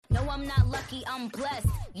No, I'm not lucky, I'm blessed.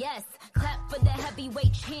 Yes, clap for the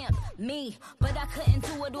heavyweight champ, me. But I couldn't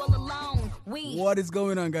do it all alone. What is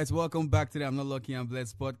going on, guys? Welcome back to the I'm Not Lucky, I'm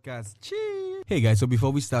Blessed podcast. Cheers! Hey, guys, so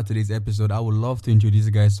before we start today's episode, I would love to introduce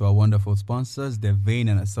you guys to our wonderful sponsors, the Vane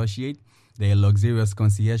 & Associate. They're a luxurious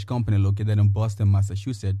concierge company located in Boston,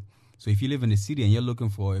 Massachusetts. So if you live in the city and you're looking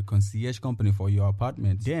for a concierge company for your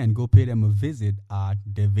apartment, then go pay them a visit at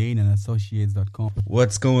thevaneandassociates.com.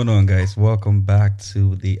 What's going on, guys? Welcome back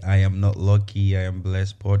to the I Am Not Lucky, I Am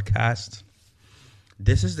Blessed podcast.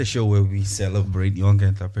 This is the show where we celebrate young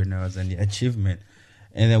entrepreneurs and their achievement,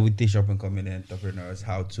 and then we teach up-and-coming entrepreneurs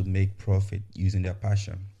how to make profit using their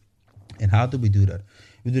passion. And how do we do that?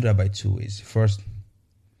 We do that by two ways. First,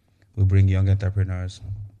 we bring young entrepreneurs,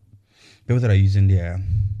 people that are using their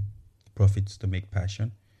profits to make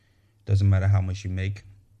passion. Doesn't matter how much you make.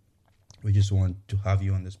 We just want to have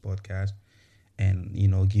you on this podcast and,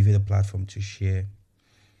 give you the platform to share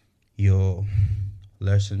your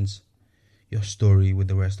lessons, your story with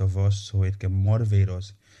the rest of us, so it can motivate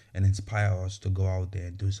us and inspire us to go out there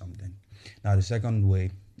and do something. Now, the second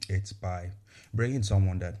way, it's by bringing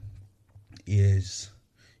someone that is,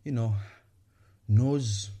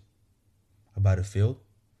 knows about a field,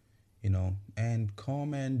 and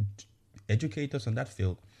come and educate us on that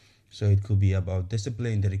field. So it could be about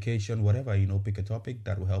discipline, dedication, whatever, pick a topic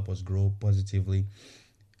that will help us grow positively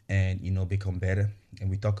and, become better. And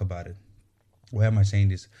we talk about it. Why am I saying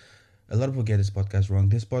this? A lot of people get this podcast wrong.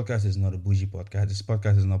 This podcast is not a bougie podcast. This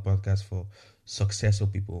podcast is not a podcast for successful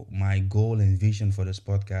people. My goal and vision for this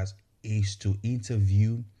podcast is to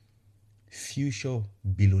interview future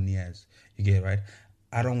billionaires. You get it, right?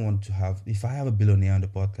 I don't want to have, if I have a billionaire on the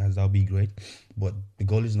podcast, that'll be great. But the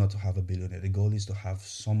goal is not to have a billionaire. The goal is to have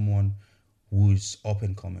someone who is up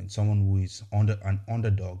and coming, someone who is an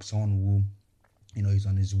underdog, someone who, is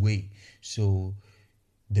on his way. So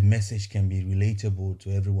the message can be relatable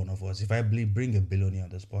to every one of us. If I bring a billionaire on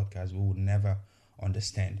this podcast, we would never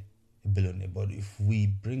understand a billionaire. But if we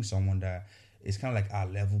bring someone that is kind of like our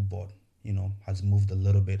level, but, has moved a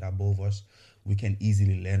little bit above us, we can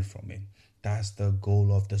easily learn from it. That's the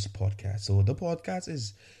goal of this podcast. So the podcast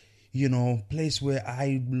is, place where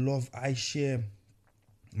I share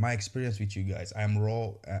my experience with you guys. I am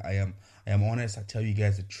raw. I am honest. I tell you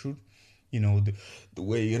guys the truth, the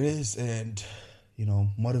way it is, and,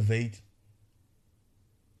 motivate,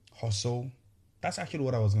 hustle. That's actually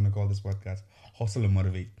what I was going to call this podcast. Hustle and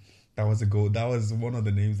motivate. That was a goal. That was one of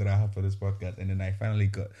the names that I had for this podcast. And then I finally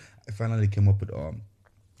came up with, I'm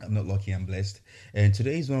Not Lucky, I'm Blessed. And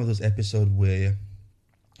today is one of those episodes where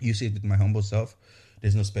you sit with my humble self.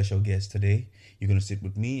 There's no special guest today. You're going to sit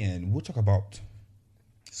with me and we'll talk about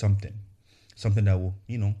something that will,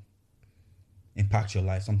 impact your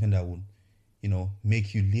life, something that will,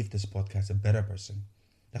 make you leave this podcast a better person.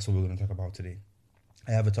 That's what we're going to talk about today.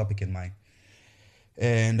 I have a topic in mind.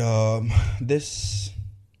 And I'm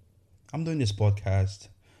doing this podcast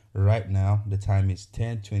right now. The time is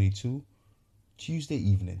 10:22. Tuesday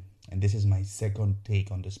evening, and this is my second take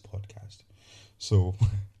on this podcast. So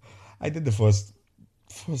I did the first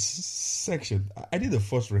section. I did the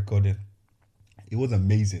first recording. It was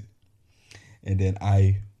amazing. And then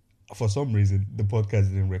for some reason, the podcast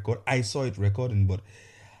didn't record. I saw it recording, but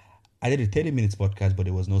I did a 30 minutes podcast, but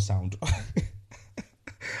there was no sound.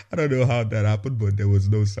 I don't know how that happened, but there was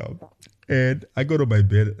no sound. And I got on my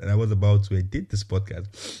bed and I was about to edit this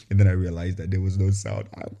podcast. And then I realized that there was no sound.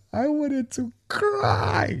 I wanted to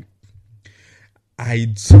cry.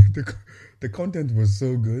 The content was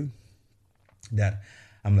so good that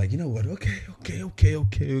I'm like, you know what? Okay.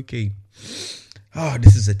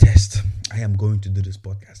 This is a test. I am going to do this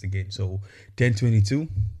podcast again. So 10:22,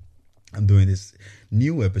 I'm doing this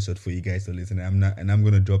new episode for you guys to listen. I'm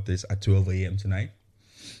going to drop this at 12 a.m. tonight.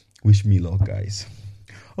 Wish me luck, guys.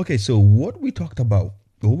 Okay, so what we're going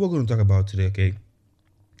to talk about today, okay,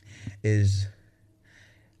 is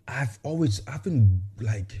I've been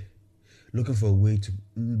like looking for a way to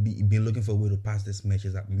pass this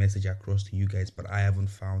message across to you guys, but I haven't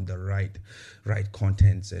found the right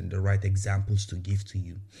contents and the right examples to give to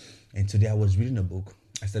you. And today I was reading a book.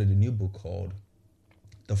 I started a new book called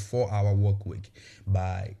The 4-Hour Workweek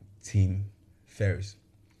by Tim Ferriss.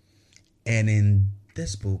 And in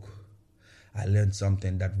this book, I learned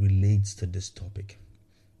something that relates to this topic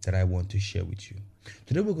that I want to share with you.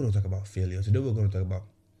 Today we're going to talk about failure. Today we're going to talk about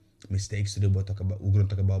mistakes. Today we're going to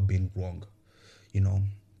talk about being wrong.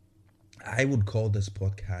 I would call this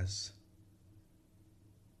podcast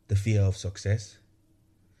The Fear of Success,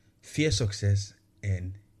 Fear Success,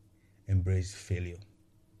 and Embrace Failure.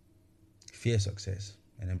 Fear success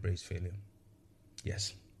and embrace failure.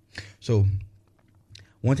 Yes. So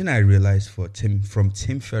One thing I realized from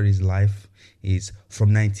Tim Ferriss' life is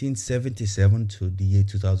from 1977 to the year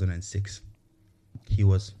 2006, he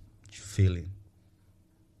was failing.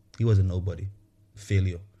 He was a nobody.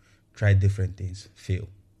 Failure. Tried different things. Fail.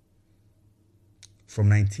 From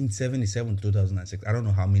 1977 to 2006, I don't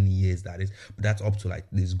know how many years that is, but that's up to like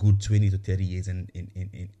this good 20 to 30 years in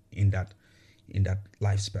that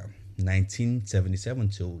lifespan. 1977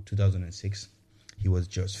 till 2006, he was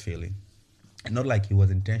just failing. And not like he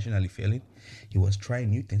was intentionally failing. He was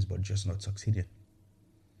trying new things, but just not succeeding.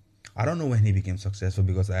 I don't know when he became successful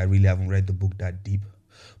because I really haven't read the book that deep.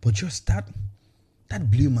 But just that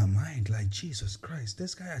blew my mind. Like, Jesus Christ,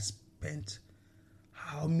 this guy has spent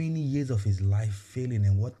how many years of his life failing,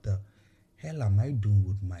 and what the hell am I doing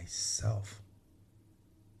with myself?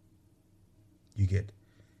 You get?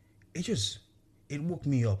 It woke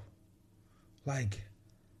me up. Like,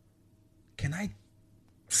 can I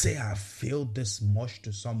say I failed this much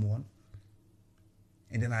to someone,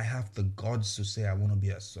 and then I have the guts to say I want to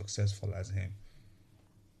be as successful as him?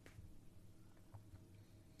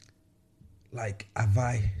 Like, have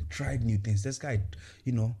I tried new things? This guy,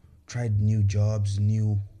 tried new jobs,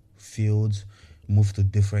 new fields, moved to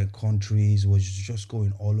different countries, was just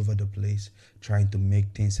going all over the place, trying to make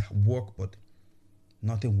things work, but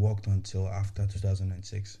nothing worked until after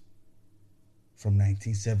 2006. From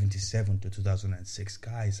 1977 to 2006,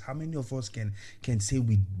 guys, how many of us can say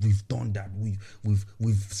we've done that?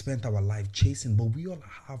 We've spent our life chasing, but we all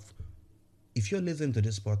have. If you're listening to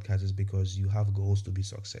this podcast, it's because you have goals to be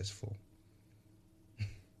successful.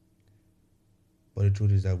 But the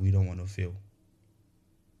truth is that we don't want to fail.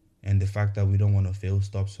 And the fact that we don't want to fail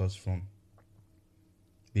stops us from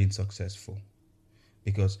being successful.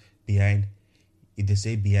 Because if they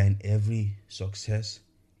say behind every success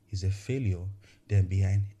is a failure, then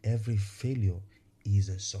behind every failure is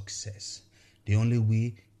a success. The only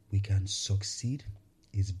way we can succeed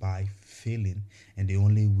is by failing. And the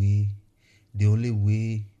only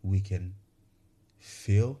way we can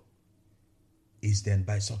fail is then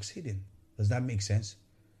by succeeding. Does that make sense?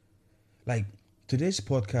 Like, today's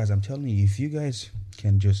podcast, I'm telling you, if you guys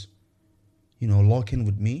can just, lock in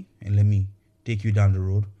with me and let me take you down the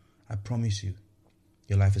road, I promise you,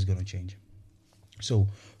 your life is going to change. So,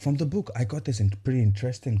 from the book, I got this pretty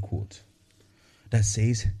interesting quote that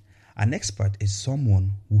says, an expert is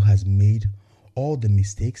someone who has made all the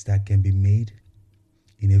mistakes that can be made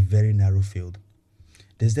in a very narrow field.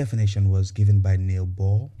 This definition was given by Neil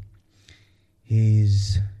Bohr.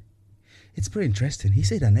 It's pretty interesting. He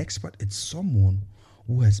said an expert is someone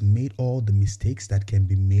who has made all the mistakes that can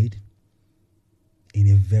be made in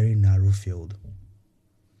a very narrow field.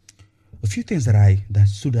 A few things that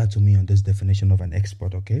stood out to me on this definition of an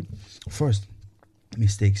expert, okay? First,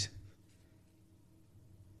 mistakes.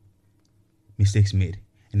 Mistakes made.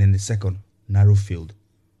 And then the second, narrow field.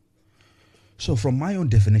 So from my own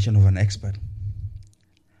definition of an expert,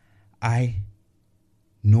 I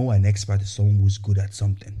know an expert is someone who's good at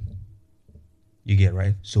something. You get,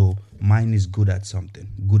 right? So mine is good at something,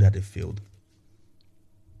 good at a field.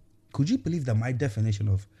 Could you believe that my definition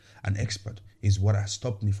of an expert is what has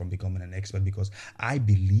stopped me from becoming an expert? Because I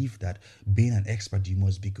believe that being an expert, you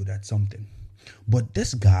must be good at something. But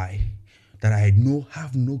this guy that I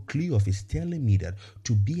have no clue of is telling me that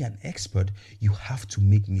to be an expert, you have to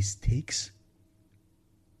make mistakes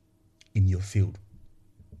in your field.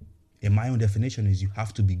 And my own definition is you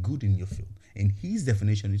have to be good in your field. And his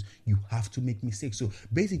definition is you have to make mistakes. So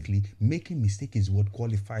basically, making mistake is what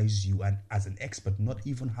qualifies you as an expert, not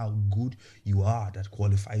even how good you are that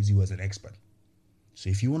qualifies you as an expert. So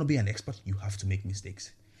if you want to be an expert, you have to make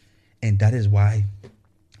mistakes. And that is why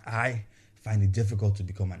I find it difficult to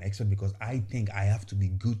become an expert, because I think I have to be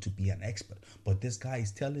good to be an expert. But this guy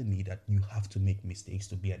is telling me that you have to make mistakes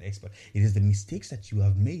to be an expert. It is the mistakes that you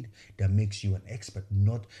have made that makes you an expert,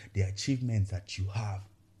 not the achievements that you have.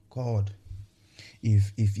 God,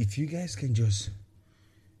 if you guys can just,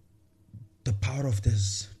 the power of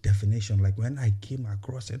this definition, like when I came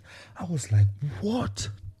across it, I was like, what?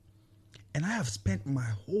 And I have spent my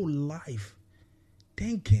whole life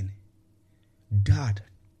thinking that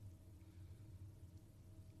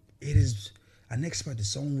it is an expert is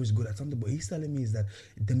someone who is good at something. But he's telling me is that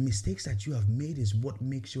the mistakes that you have made is what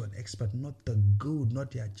makes you an expert, not the good,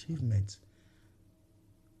 not the achievements.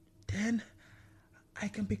 Then I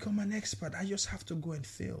can become an expert. I just have to go and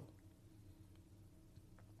fail.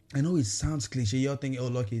 I know it sounds cliche. You're thinking, oh,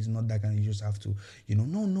 lucky it's not that kind. You just have to,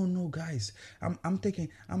 no, guys. I'm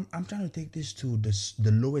trying to take this to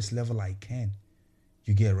the lowest level I can.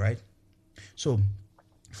 You get, right? So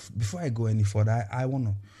before I go any further, I want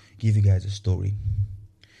to give you guys a story.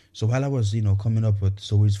 So while I was, coming up with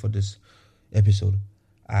stories for this episode,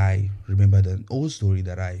 I remembered an old story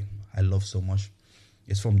that I love so much.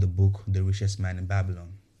 It's from the book The Richest Man in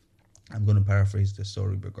Babylon. I'm going to paraphrase the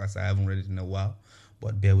story because I haven't read it in a while,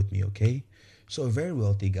 but bear with me, okay? So a very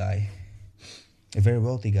wealthy guy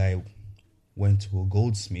went to a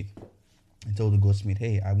goldsmith and told the goldsmith,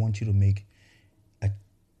 hey, I want you to make a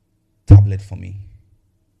tablet for me.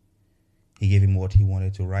 He gave him what he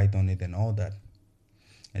wanted to write on it and all that.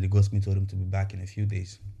 And the goldsmith told him to be back in a few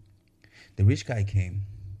days. The rich guy came.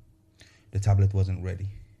 The tablet wasn't ready.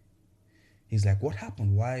 He's like, what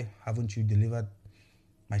happened? Why haven't you delivered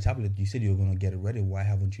my tablet? You said you were going to get it ready. Why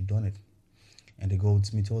haven't you done it? And the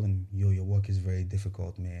goldsmith told him, your work is very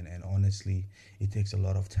difficult, man. And honestly, it takes a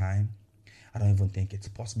lot of time. I don't even think it's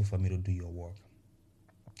possible for me to do your work.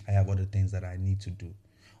 I have other things that I need to do.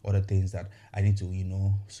 Other things that I need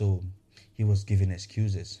to, So he was giving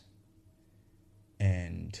excuses.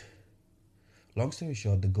 And long story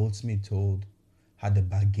short, the goldsmith had a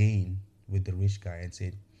bargain with the rich guy and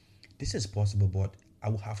said, this is possible, but I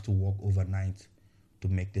will have to work overnight to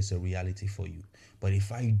make this a reality for you. But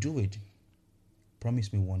if I do it,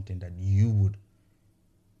 promise me one thing, that you would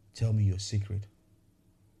tell me your secret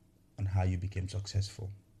on how you became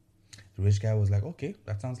successful. The rich guy was like, okay,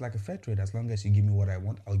 that sounds like a fair trade. As long as you give me what I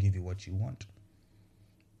want, I'll give you what you want.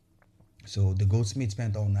 So the goldsmith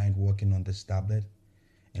spent all night working on this tablet,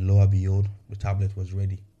 and lo and behold, the tablet was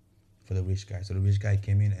ready for the rich guy. So the rich guy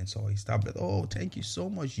came in and saw his tablet. Oh, thank you so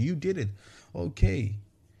much. You did it. Okay.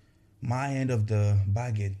 My end of the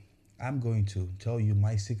bargain. I'm going to tell you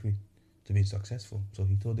my secret to being successful. So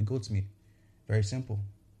he told the goldsmith. Very simple.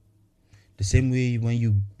 The same way when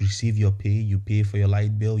you receive your pay, you pay for your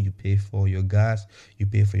light bill, you pay for your gas, you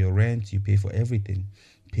pay for your rent, you pay for everything.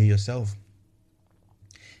 Pay yourself.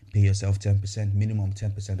 Pay yourself 10%, minimum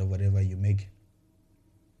 10% of whatever you make.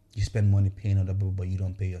 You spend money paying other people, but you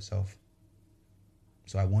don't pay yourself.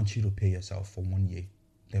 So I want you to pay yourself for 1 year,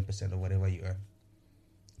 10% of whatever you earn.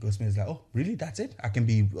 Goldsmith is like, oh, really? That's it? I can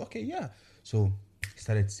be, okay, yeah. So he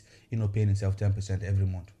started, paying himself 10% every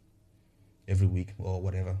month, every week or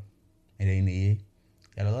whatever. And then in a year,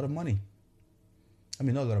 he had a lot of money. I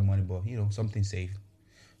mean, not a lot of money, but, something saved.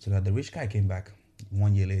 So that the rich guy came back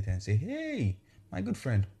 1 year later and said, hey, my good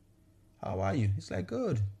friend, how are you? He's like,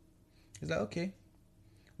 good. He's like, okay,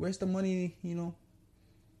 where's the money,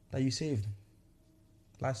 that you saved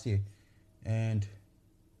last year? And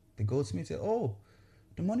the goldsmith said, oh,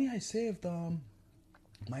 the money I saved,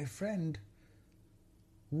 my friend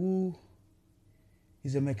who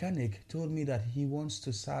is a mechanic told me that he wants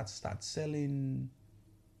to start selling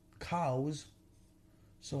cows.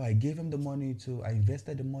 So I gave him the money I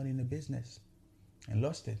invested the money in the business and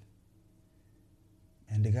lost it.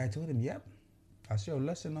 And the guy told him, yep, that's your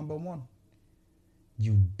lesson number 1.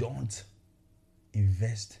 You don't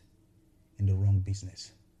invest in the wrong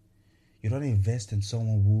business. You don't invest in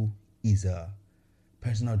someone who is a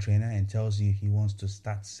personal trainer and tells you he wants to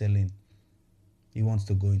start selling. He wants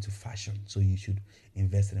to go into fashion, so you should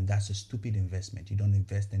invest in him. That's a stupid investment. You don't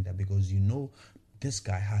invest in that because this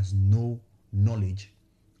guy has no knowledge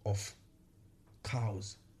of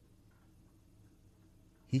cows.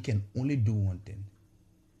 He can only do one thing.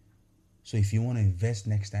 So if you want to invest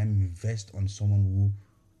next time, invest on someone who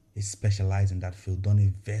is specialized in that field. Don't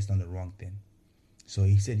invest on the wrong thing. So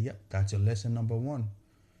he said, yep, that's your lesson number 1.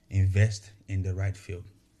 Invest in the right field.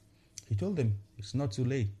 He told him, it's not too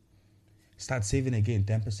late. Start saving again,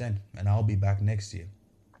 10%, and I'll be back next year.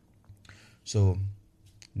 So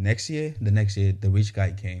the next year, the rich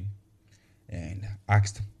guy came and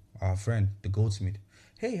asked our friend, the goldsmith,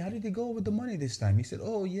 hey, how did it go with the money this time? He said,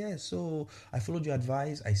 oh, yeah, so I followed your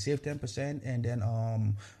advice. I saved 10%, and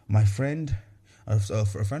then my friend, a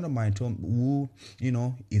friend of mine told who,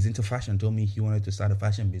 is into fashion, told me he wanted to start a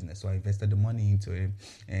fashion business. So I invested the money into him,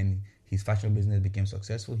 and his fashion business became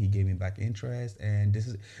successful. He gave me back interest, and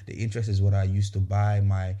the interest is what I used to buy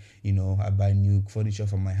I buy new furniture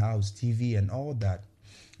for my house, TV, and all that.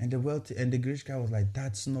 And the rich guy was like,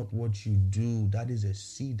 that's not what you do. That is a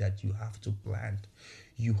seed that you have to plant.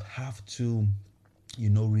 You have to,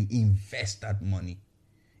 reinvest that money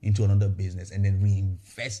into another business and then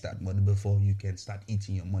reinvest that money before you can start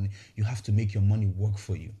eating your money. You have to make your money work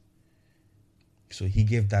for you. So he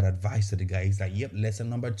gave that advice to the guy. He's like, yep, lesson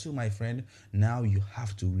number 2, my friend. Now you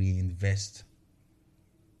have to reinvest.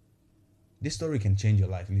 This story can change your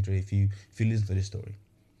life, literally, if you listen to this story.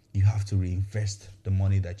 You have to reinvest the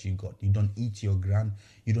money that you got. You don't eat your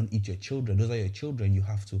children. Those are your children. You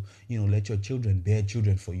have to, let your children bear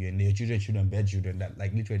children for you, and your children bear children. That,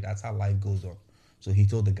 literally, that's how life goes on. So he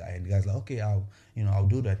told the guy, and the guy's like, okay, I'll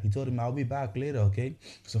do that. He told him, I'll be back later, okay?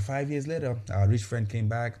 So 5 years later, our rich friend came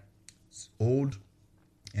back, old,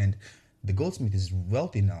 and the goldsmith is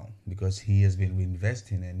wealthy now because he has been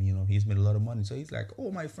investing, and he's made a lot of money. So he's like,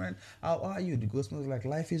 oh, my friend, how are you? The goldsmith was like,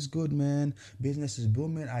 life is good, man. Business is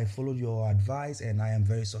booming. I followed your advice and I am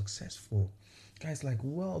very successful. Guy's like,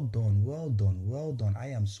 well done, well done, well done. I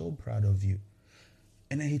am so proud of you.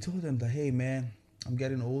 And then he told him that, hey, man, I'm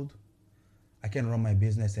getting old. I can't run my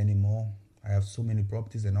business anymore. I have so many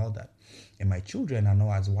properties and all that. And my children are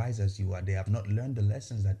not as wise as you are. They have not learned the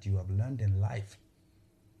lessons that you have learned in life.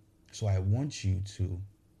 So I want you to,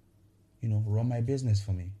 run my business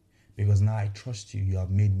for me. Because now I trust you. You have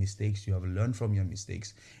made mistakes. You have learned from your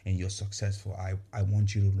mistakes. And you're successful. I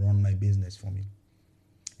want you to run my business for me.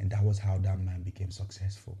 And that was how that man became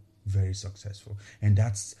successful. Very successful. And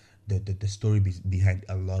that's the story behind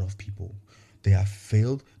a lot of people. They have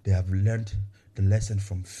failed. They have learned the lesson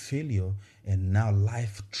from failure. And now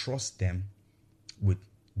life trusts them with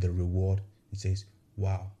the reward. It says,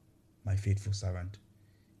 wow, my faithful servant.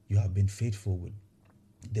 You have been faithful with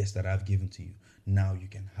this that I've given to you. Now you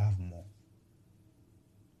can have more.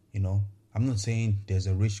 I'm not saying there's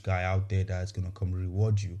a rich guy out there that's going to come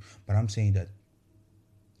reward you. But I'm saying that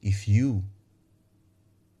if you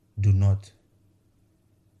do not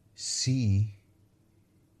see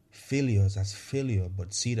failures as failure,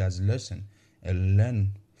 but see it as lesson and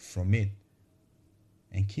learn from it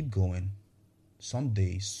and keep going,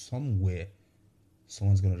 someday, somewhere,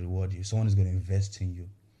 someone's going to reward you. Someone is going to invest in you.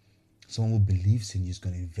 Someone who believes in you is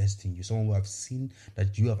going to invest in you. Someone who have seen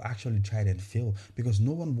that you have actually tried and failed. Because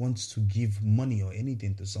no one wants to give money or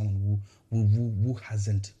anything to someone who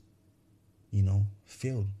hasn't,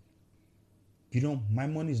 failed. My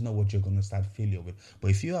money is not what you're going to start failure with.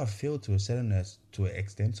 But if you have failed to an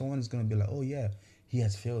extent, someone is going to be like, oh yeah, he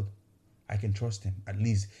has failed. I can trust him. At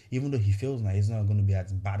least, even though he fails now, he's not going to be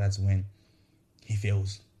as bad as when he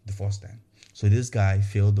fails the first time. So this guy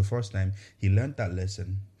failed the first time. He learned that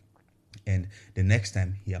lesson. And the next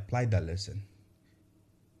time, he applied that lesson.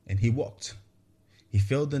 And he worked. He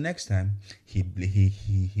failed the next time. He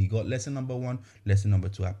got lesson number 1, lesson number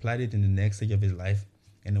 2, applied it in the next stage of his life,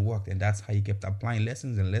 and it worked. And that's how he kept applying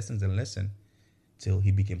lessons and lessons and lessons till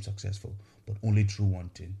he became successful. But only through one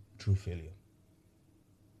thing, through failure.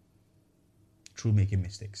 Through making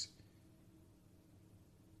mistakes.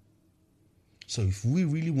 So if we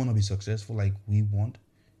really want to be successful like we want,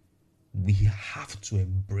 we have to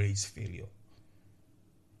embrace failure.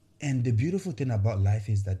 And the beautiful thing about life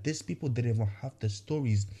is that these people didn't even have the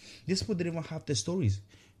stories. These people didn't even have the stories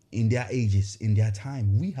in their ages, in their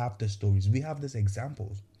time. We have the stories. We have these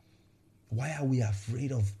examples. Why are we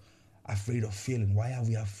afraid of failing? Why are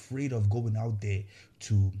we afraid of going out there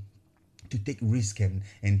to take risk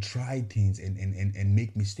and try things and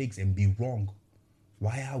make mistakes and be wrong?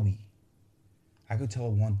 Why are we? I could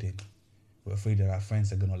tell one thing. We're afraid that our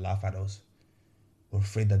friends are going to laugh at us. We're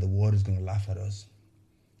afraid that the world is going to laugh at us.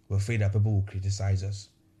 We're afraid that people will criticize us.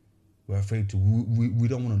 We're afraid we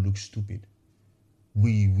don't want to look stupid.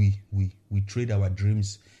 We trade our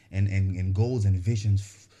dreams and goals and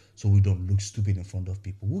visions so we don't look stupid in front of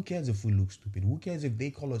people. Who cares if we look stupid? Who cares if they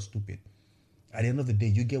call us stupid? At the end of the day,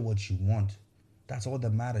 you get what you want. That's all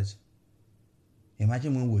that matters.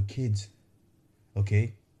 Imagine when we're kids,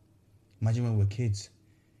 okay? Imagine when we're kids.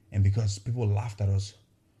 And because people laughed at us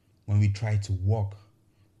when we tried to walk,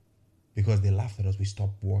 because they laughed at us, we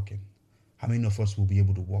stopped walking. How many of us will be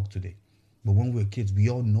able to walk today? But when we were kids, we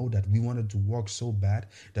all know that we wanted to walk so bad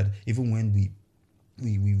that even when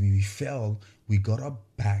we fell, we got up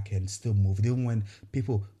back and still moved. Even when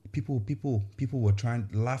people were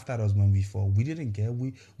laughed at us when we fall, we didn't care.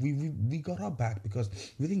 We got up back because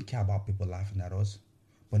we didn't care about people laughing at us.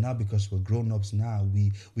 But now because we're grown-ups now,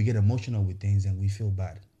 we get emotional with things and we feel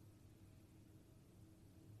bad.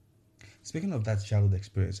 Speaking of that childhood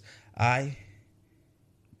experience, I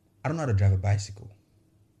don't know how to drive a bicycle.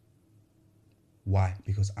 Why?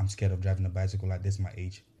 Because I'm scared of driving a bicycle at this my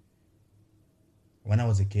age. When I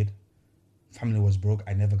was a kid, family was broke.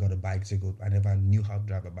 I never got a bicycle. I never knew how to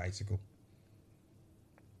drive a bicycle.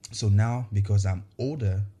 So now, because I'm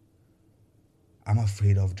older, I'm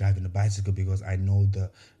afraid of driving a bicycle because I know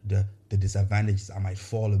the disadvantages. I might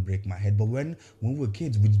fall or break my head. But when we were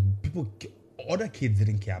kids, other kids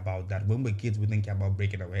didn't care about that. When we're kids, we didn't care about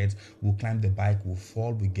breaking our heads. We'll climb the bike, we'll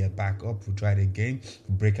fall, we get back up, we'll try it again,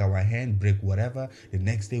 we'll break our hand, break whatever. The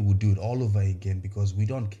next day, we'll do it all over again because we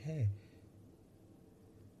don't care.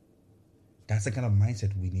 That's the kind of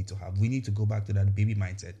mindset we need to have. We need to go back to that baby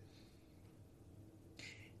mindset.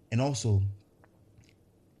 And also,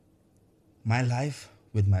 my life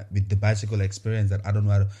with the bicycle experience that I don't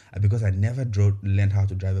know how to, because I never learned how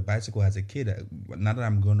to drive a bicycle as a kid. Now that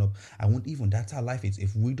I'm grown up, I won't even. That's how life is.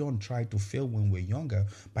 If we don't try to fail when we're younger,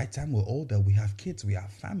 by the time we're older, we have kids, we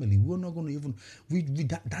have family. We're not going to even.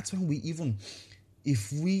 That's when we even.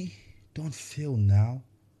 If we don't fail now,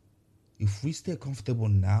 if we stay comfortable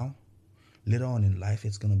now, later on in life,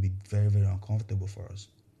 it's going to be very, very uncomfortable for us.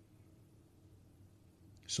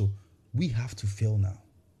 So we have to fail now.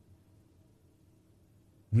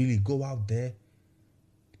 Really go out there,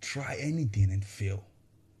 try anything and fail.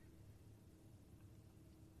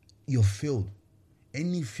 You're failed.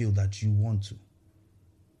 Any field that you want to.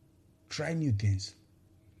 Try new things.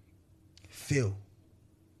 Fail.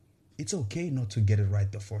 It's okay not to get it right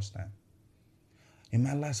the first time. In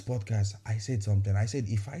my last podcast, I said something. I said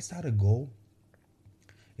if I start a goal,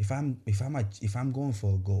 if I'm going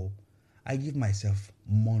for a goal, I give myself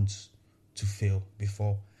months to fail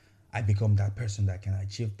before I become that person that can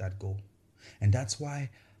achieve that goal. And that's why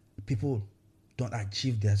people don't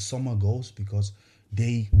achieve their summer goals, because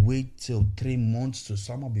they wait till 3 months to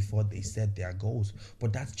summer before they set their goals.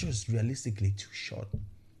 But that's just realistically too short,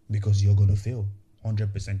 because you're going to fail.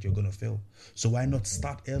 100% you're going to fail. So why not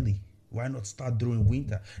start early? Why not start during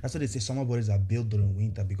winter? That's why they say summer bodies are built during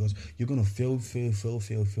winter, because you're going to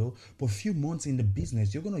fail. But a few months in the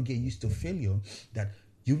business, you're going to get used to failure that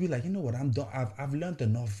you'll be like, you know what, I'm done. I've learned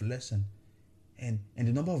enough lesson. And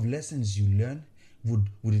the number of lessons you learn would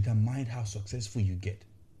determine how successful you get.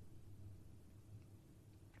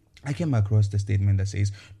 I came across the statement that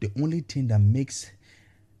says the only thing that makes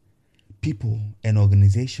people and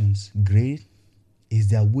organizations great is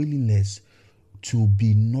their willingness to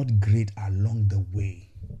be not great along the way.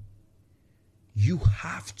 You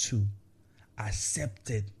have to accept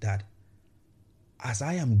it that as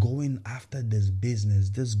I am going after this business,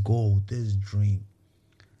 this goal, this dream,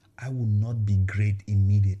 I will not be great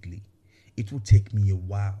immediately. It will take me a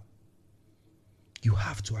while. You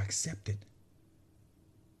have to accept it.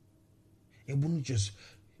 It wouldn't just,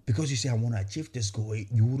 because you say, I want to achieve this goal,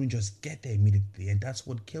 you wouldn't just get there immediately. And that's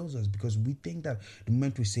what kills us, because we think that the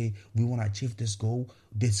moment we say we want to achieve this goal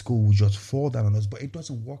will just fall down on us. But it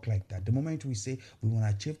doesn't work like that. The moment we say we want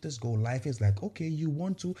to achieve this goal, life is like, okay, you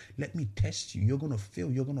want to, let me test you. You're going to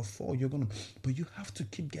fail, you're going to fall, but you have to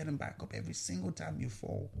keep getting back up every single time you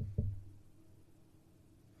fall.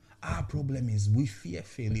 Our problem is we fear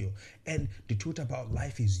failure. And the truth about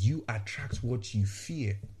life is you attract what you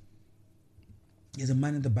fear. There's a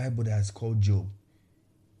man in the Bible that is called Job.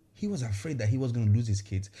 He was afraid that he was going to lose his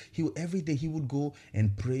kids. Every day he would go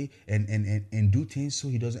and pray and do things so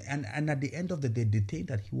he doesn't. And at the end of the day, the thing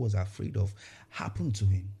that he was afraid of happened to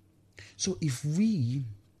him. So if we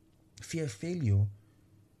fear failure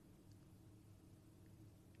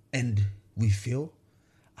and we fail,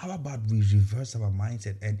 how about we reverse our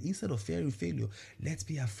mindset, and instead of fearing failure, let's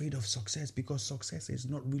be afraid of success, because success is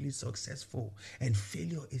not really successful and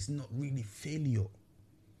failure is not really failure.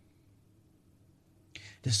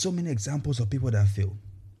 There's so many examples of people that fail.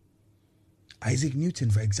 Isaac Newton,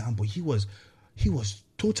 for example, he was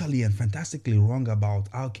totally and fantastically wrong about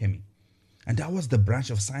alchemy. And that was the branch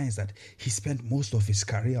of science that he spent most of his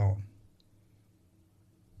career on.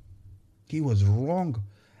 He was wrong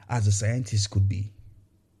as a scientist could be.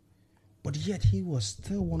 But yet he was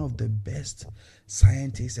still one of the best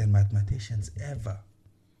scientists and mathematicians ever.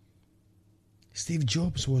 Steve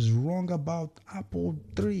Jobs was wrong about Apple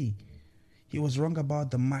III. He was wrong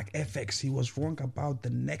about the Mac FX. He was wrong about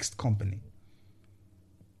the Next company.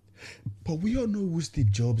 But we all know who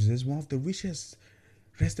Steve Jobs is, one of the richest.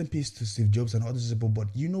 Rest in peace to Steve Jobs and others people. But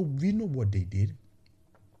we know what they did.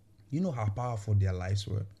 You know how powerful their lives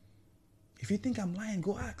were. If you think I'm lying,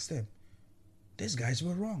 go ask them. These guys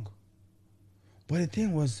were wrong. But the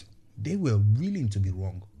thing was, they were willing to be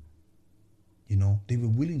wrong. They were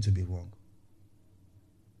willing to be wrong.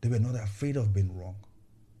 They were not afraid of being wrong.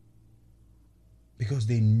 Because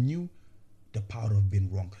they knew the power of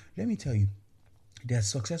being wrong. Let me tell you, they're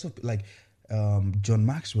successful, like John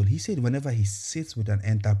Maxwell, he said whenever he sits with an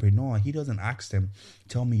entrepreneur, he doesn't ask them,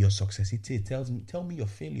 tell me your success. He tells me, tell me your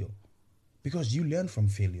failure. Because you learn from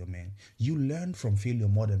failure, man. You learn from failure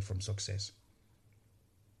more than from success.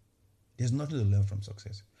 There's nothing to learn from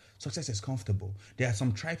success. Success is comfortable. There are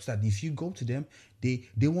some tribes that if you go to them, they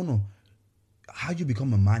want to, how you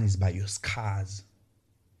become a man is by your scars,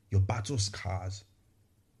 your battle scars.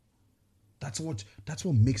 That's what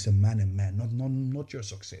makes a man, not your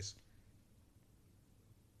success.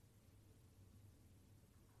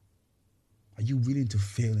 Are you willing to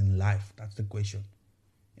fail in life? That's the question.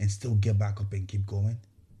 And still get back up and keep going?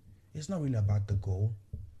 It's not really about the goal.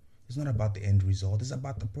 It's not about the end result. It's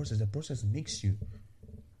about the process. The process makes you.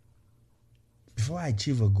 Before I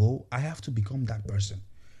achieve a goal, I have to become that person.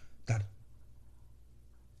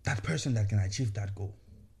 That person that can achieve that goal.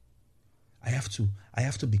 I have to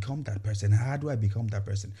become that person. How do I become that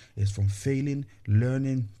person? It's from failing,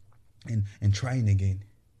 learning, and trying again.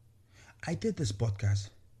 I did this podcast.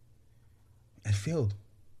 I failed.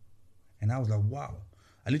 And I was like, wow.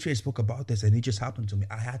 I literally spoke about this and it just happened to me.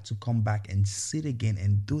 I had to come back and sit again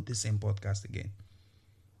and do the same podcast again.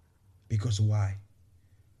 Because why?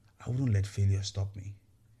 I wouldn't let failure stop me.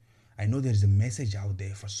 I know there's a message out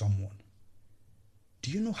there for someone.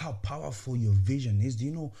 Do you know how powerful your vision is? Do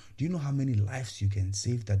you know how many lives you can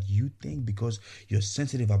save that you think because you're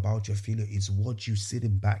sensitive about your failure is what you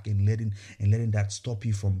sitting back and letting that stop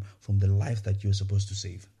you from the life that you're supposed to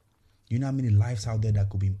save? You know how many lives out there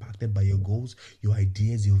that could be impacted by your goals, your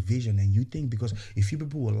ideas, your vision, and you think because if you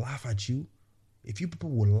people will laugh at you, you think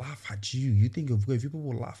if people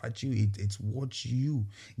will laugh at you, it's what you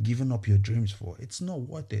giving up your dreams for. It's not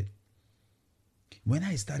worth it. When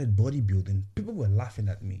I started bodybuilding, people were laughing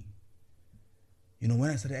at me. When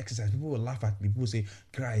I started exercise, people would laugh at me. People would say,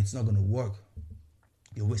 "Cry, it's not going to work.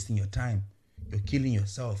 You're wasting your time. You're killing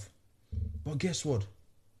yourself." But guess what?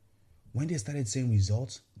 When they started seeing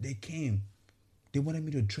results, they came. They wanted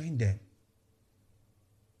me to train them.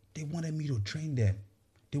 They wanted me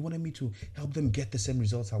to help them get the same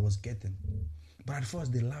results I was getting. But at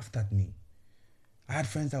first, they laughed at me. I had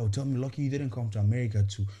friends that would tell me, "Lucky you didn't come to America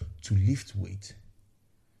to lift weight."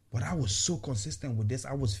 But I was so consistent with this.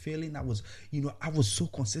 I was failing. I was so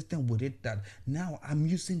consistent with it that now I'm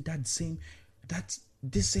using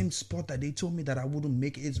this same spot that they told me that I wouldn't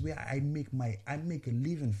make is where I make a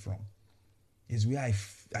living from. Is where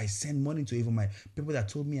I send money to even my people that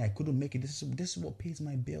told me I couldn't make it. This is what pays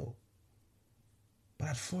my bill. But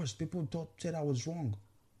at first, people said I was wrong.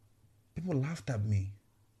 People laughed at me.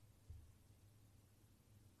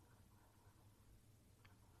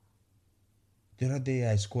 The other day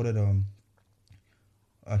I squatted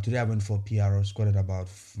today I went for PR, squatted about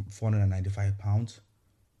 495 pounds.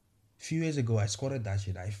 A few years ago I squatted that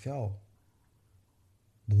shit. I fell.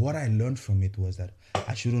 But what I learned from it was that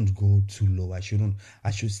I shouldn't go too low. I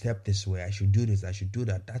should step this way. I should do this. I should do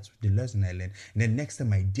that. That's the lesson I learned. And then next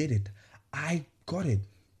time I did it, I got it.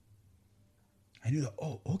 I knew that,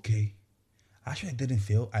 oh, okay. Actually, I didn't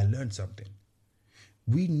fail. I learned something.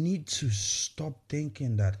 We need to stop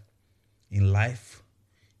thinking that in life,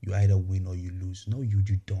 you either win or you lose. No, you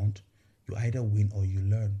don't. You either win or you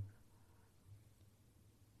learn.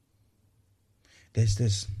 There's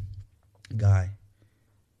this guy,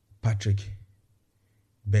 Patrick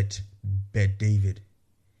Bet David.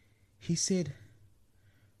 He said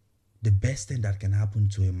the best thing that can happen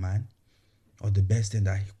to a man or the best thing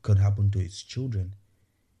that could happen to his children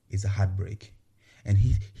is a heartbreak. And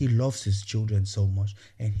he loves his children so much.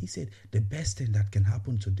 And he said the best thing that can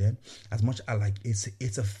happen to them, as much as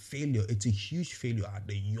it's a failure, it's a huge failure at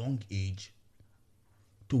a young age,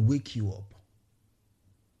 to wake you up.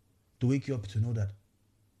 To wake you up to know that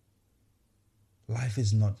life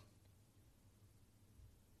is not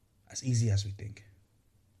as easy as we think.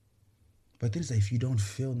 But things that if you don't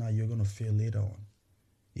fail now, you're going to fail later on.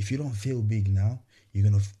 If you don't fail big now, you're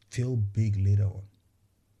going to fail big later on.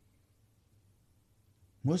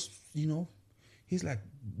 Most, he's like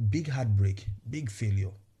big heartbreak, big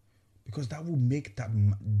failure. Because that will bring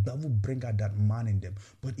out that man in them.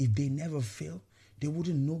 But if they never fail, they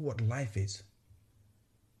wouldn't know what life is.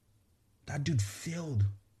 That dude failed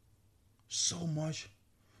so much.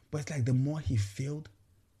 But it's like the more he failed,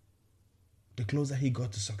 the closer he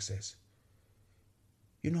got to success.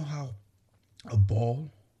 You know how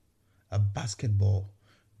a basketball,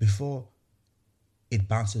 before it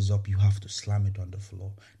bounces up, you have to slam it on the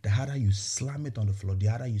floor. The harder you slam it on the floor, the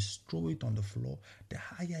harder you throw it on the floor, the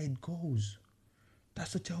higher it goes.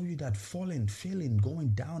 That's to tell you that falling, failing, going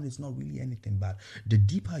down is not really anything bad. The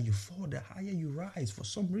deeper you fall, the higher you rise. For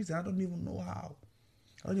some reason, I don't even know how.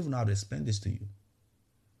 I don't even know how to explain this to you.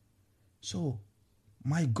 So,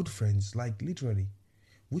 my good friends, like literally,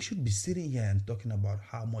 we should be sitting here and talking about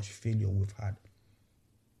how much failure we've had.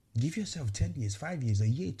 Give yourself 10 years, 5 years, a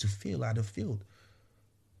year to fail at a field.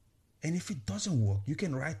 And if it doesn't work, you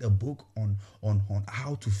can write a book on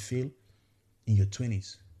how to fail in your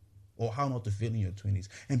 20s or how not to fail in your 20s.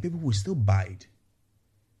 And people will still buy it.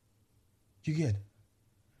 You get?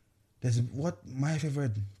 There's what my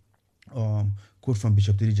favorite quote from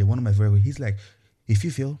Bishop DJ, one of my favorite, he's like, if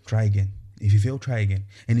you fail, try again. If you fail, try again.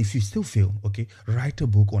 And if you still fail, okay, write a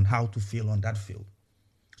book on how to fail on that field.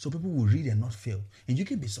 So people will read and not fail. And you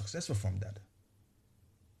can be successful from that.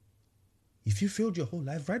 If you failed your whole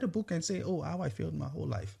life, write a book and say, oh, how I failed my whole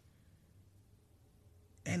life.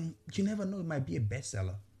 And you never know, it might be a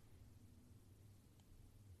bestseller.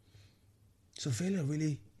 So failure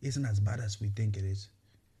really isn't as bad as we think it is.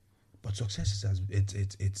 But success is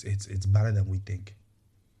it's better than we think.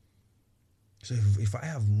 So if I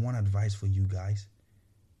have one advice for you guys,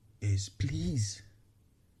 is please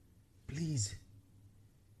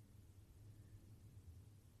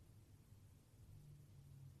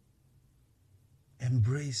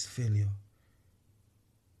embrace failure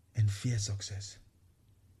and fear success.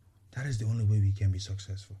 That is the only way we can be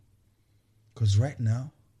successful. Because right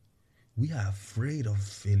now, we are afraid of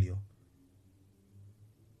failure.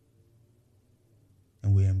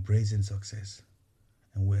 And we're embracing success.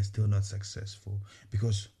 And we're still not successful.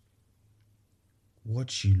 Because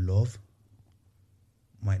what you love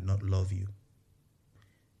might not love you.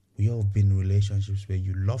 We all have been in relationships where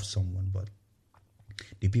you love someone, but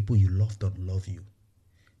the people you love don't love you.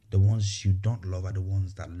 The ones you don't love are the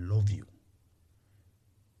ones that love you.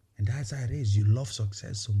 And that's how it is. You love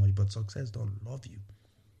success so much, but success don't love you.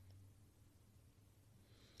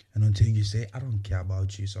 And until you say, I don't care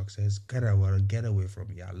about you, success, get away from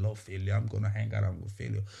me. I love failure. I'm going to hang out with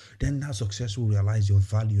failure. Then that success will realize your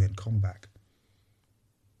value and come back.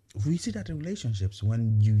 We see that in relationships.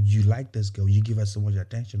 When you like this girl, you give her so much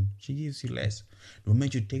attention, she gives you less. The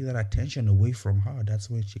moment you take that attention away from her, that's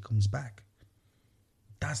when she comes back.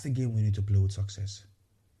 That's the game we need to play with success.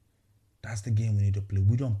 That's the game we need to play.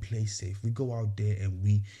 We don't play safe. We go out there and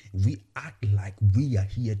we act like we are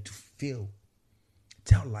here to fail.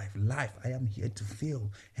 Tell life, I am here to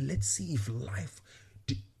fail. And let's see if life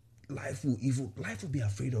will be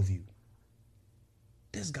afraid of you.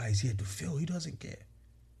 This guy is here to fail. He doesn't care.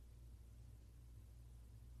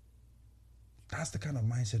 That's the kind of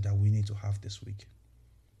mindset that we need to have this week.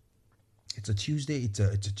 It's a Tuesday. It's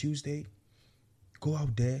a Tuesday. Go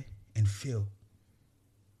out there and fail.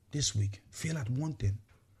 This week, fail at one thing.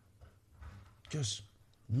 Just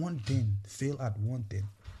one thing. Fail at one thing.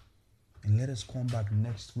 And let us come back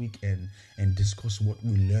next week and discuss what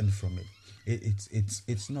we learned from it.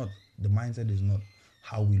 It's not, the mindset is not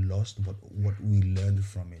how we lost, but what we learned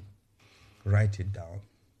from it. Write it down.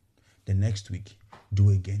 The next week, do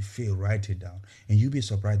it again, fail, write it down. And you'll be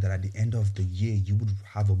surprised that at the end of the year, you would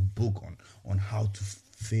have a book on how to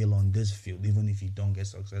fail on this field, even if you don't get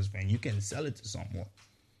successful. And you can sell it to someone.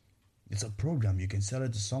 It's a program. You can sell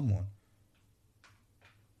it to someone.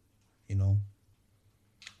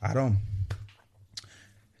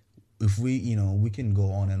 If we can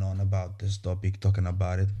go on and on about this topic, talking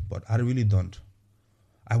about it, but I really don't.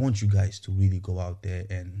 I want you guys to really go out there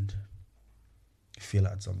and feel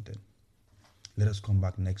at something. Let us come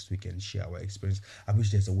back next week and share our experience. I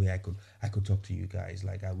wish there's a way I could talk to you guys.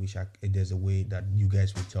 Like, I wish there's a way that you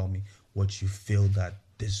guys would tell me what you failed at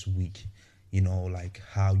this week. Like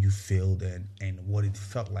how you failed and what it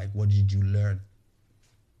felt like. What did you learn?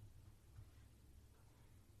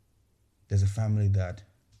 There's a family that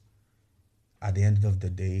at the end of the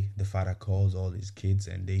day, the father calls all his kids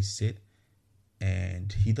and they sit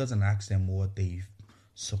and he doesn't ask them what they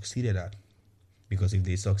succeeded at. Because if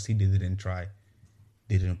they succeed, they didn't try.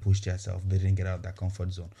 They didn't push themselves. They didn't get out of that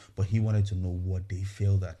comfort zone. But he wanted to know what they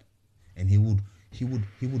failed at. And he would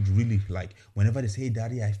really, like, whenever they say, hey,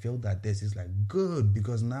 Daddy, I failed at this, it's like, good,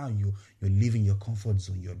 because now you're leaving your comfort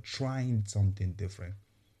zone. You're trying something different.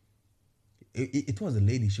 It was a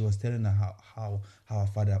lady. She was telling her how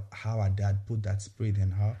her dad put that spirit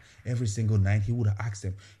in her. Every single night, he would ask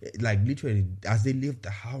them, like, literally, as they left the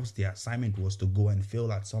house, their assignment was to go and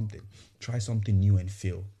fail at something, try something new and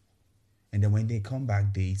fail. And then when they come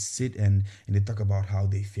back, they sit and they talk about how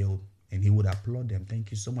they failed. And he would applaud them.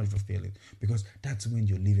 Thank you so much for failing. Because that's when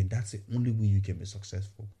you're living. That's the only way you can be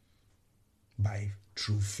successful. By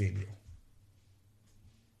true failure.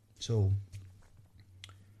 So,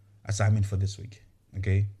 assignment for this week.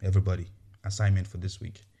 Okay, everybody. Assignment for this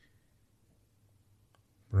week.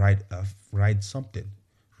 Write something.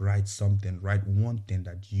 Write something. Write one thing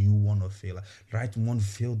that you want to fail at. Write one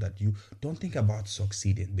fail that you... Don't think about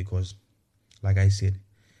succeeding because, like I said,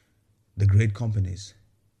 the great companies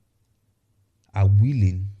are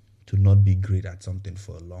willing to not be great at something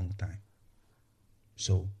for a long time.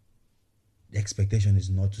 So, the expectation is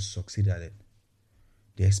not to succeed at it.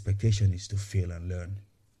 The expectation is to fail and learn.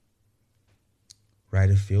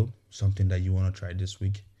 Write a fail, something that you want to try this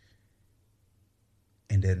week.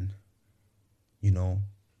 And then,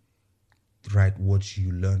 write what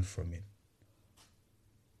you learned from it.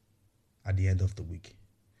 At the end of the week.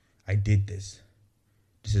 I did this.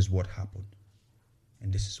 This is what happened.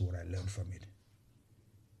 And this is what I learned from it.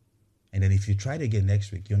 And then if you try it again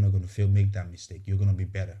next week, you're not going to make that mistake. You're going to be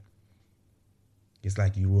better. It's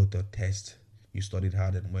like you wrote a test. you studied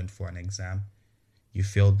hard and went for an exam. You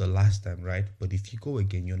failed the last time, right? But if you go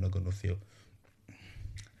again, you're not going to fail.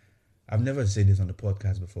 I've never said this on the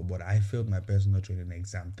podcast before, but I failed my personal training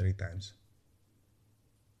exam 3 times.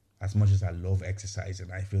 As much as I love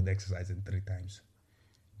exercising, I failed exercising 3 times.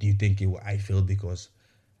 Do you think I failed because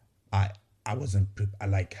I wasn't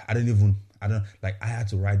I had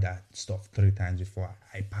to write that stuff 3 times before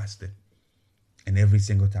I passed it, and every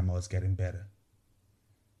single time I was getting better.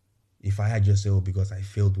 If I had just said, oh, because I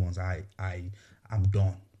failed once, I'm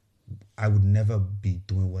done, I would never be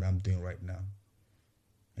doing what I'm doing right now.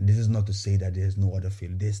 And this is not to say that there's no other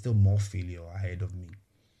failure. There's still more failure ahead of me.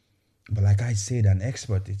 But like I said, an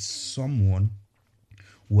expert is someone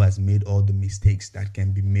who has made all the mistakes that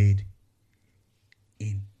can be made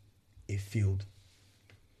in a field.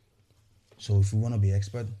 So if we want to be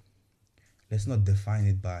expert, let's not define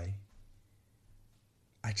it by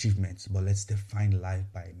achievements, but let's define life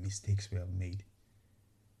by mistakes we have made.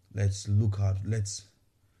 Let's look out, let's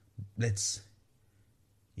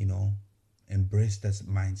embrace this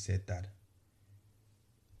mindset that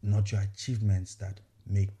not your achievements that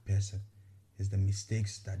make person, is the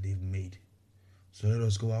mistakes that they've made. So let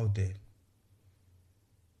us go out there,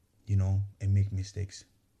 and make mistakes.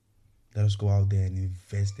 Let us go out there and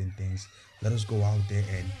invest in things. Let us go out there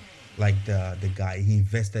and, like the guy, he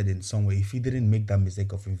invested in some way. If he didn't make that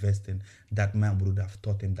mistake of investing, that man would have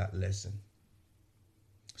taught him that lesson.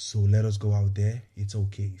 So let us go out there. It's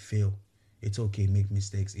okay, fail. It's okay, make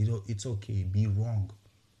mistakes. It's okay, be wrong.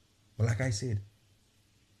 But like I said,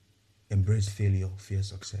 embrace failure, fear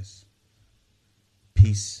success.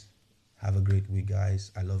 Peace. Have a great week,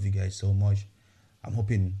 guys. I love you guys so much. I'm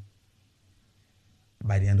hoping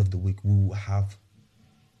by the end of the week, we will have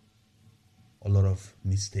a lot of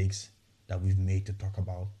mistakes that we've made to talk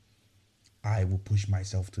about. I will push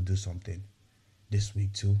myself to do something this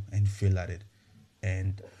week too and fail at it.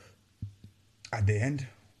 And at the end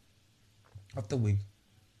of the week,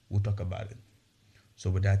 we'll talk about it.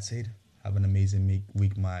 So with that said, have an amazing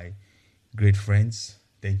week, my great friends.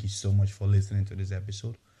 Thank you so much for listening to this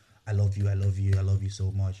episode. I love you. I love you. I love you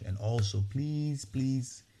so much. And also, please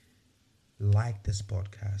like this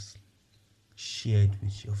podcast, share it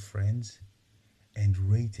with your friends, and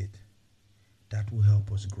rate it. That will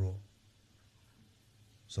help us grow.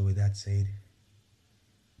 So with that said,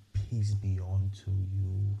 peace be unto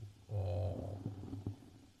you all.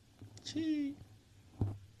 Cheers.